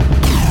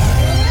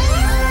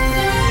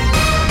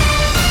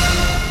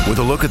With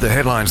a look at the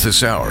headlines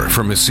this hour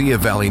from Mesilla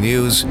Valley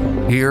News,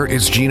 here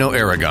is Gino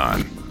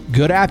Aragon.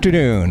 Good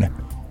afternoon.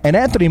 An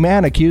Anthony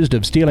man accused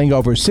of stealing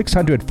over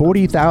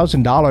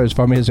 $640,000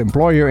 from his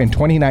employer in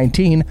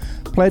 2019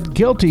 pled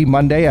guilty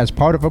Monday as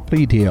part of a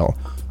plea deal.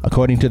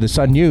 According to the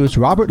Sun News,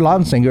 Robert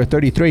Lonsinger,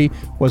 33,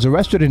 was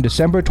arrested in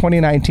December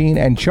 2019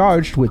 and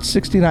charged with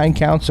 69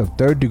 counts of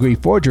third-degree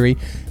forgery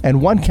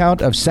and 1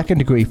 count of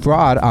second-degree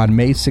fraud on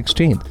May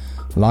 16th.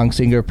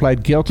 Lonsinger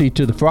pled guilty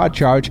to the fraud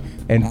charge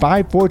and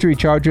 5 forgery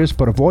charges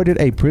but avoided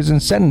a prison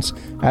sentence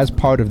as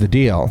part of the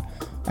deal.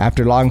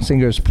 After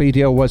Lonsinger's plea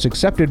deal was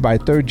accepted by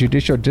 3rd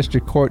Judicial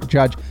District Court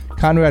Judge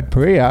Conrad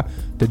Perea,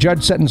 the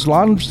judge sentenced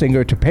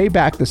Lonsinger to pay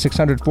back the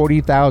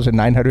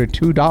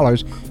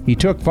 $640,902 he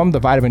took from the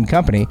vitamin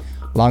company.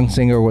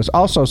 Lonsinger was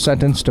also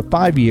sentenced to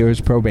 5 years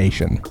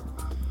probation.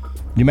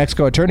 New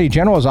Mexico Attorney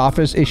General's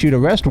office issued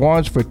arrest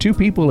warrants for 2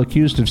 people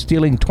accused of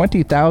stealing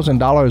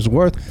 $20,000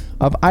 worth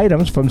of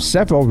items from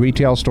several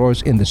retail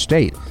stores in the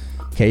state.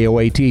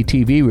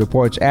 KOAT-TV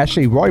reports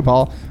Ashley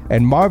Roybal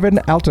and Marvin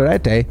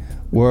Altarete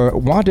were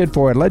wanted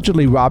for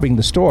allegedly robbing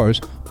the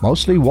stores,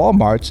 mostly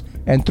Walmarts,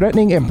 and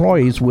threatening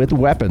employees with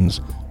weapons.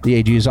 The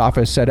AG's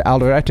office said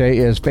Altarete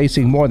is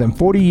facing more than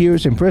 40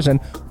 years in prison,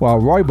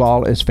 while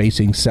Roybal is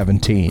facing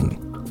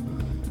 17.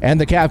 And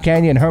the Calf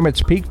Canyon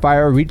Hermit's Peak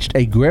fire reached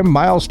a grim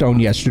milestone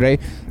yesterday,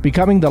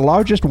 becoming the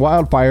largest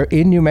wildfire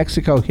in New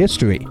Mexico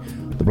history.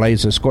 The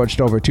blaze has scorched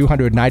over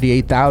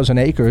 298,000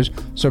 acres,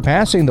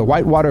 surpassing the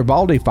Whitewater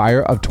Baldy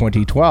fire of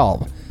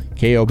 2012.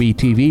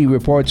 KOB-TV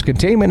reports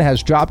containment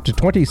has dropped to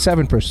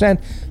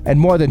 27%, and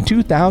more than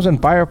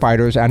 2,000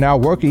 firefighters are now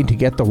working to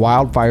get the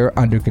wildfire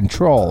under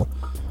control.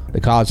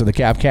 The cause of the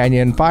Calf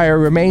Canyon fire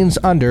remains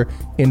under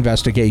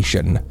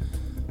investigation.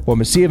 For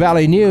Mesilla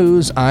Valley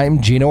News,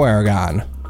 I'm Gino Aragon.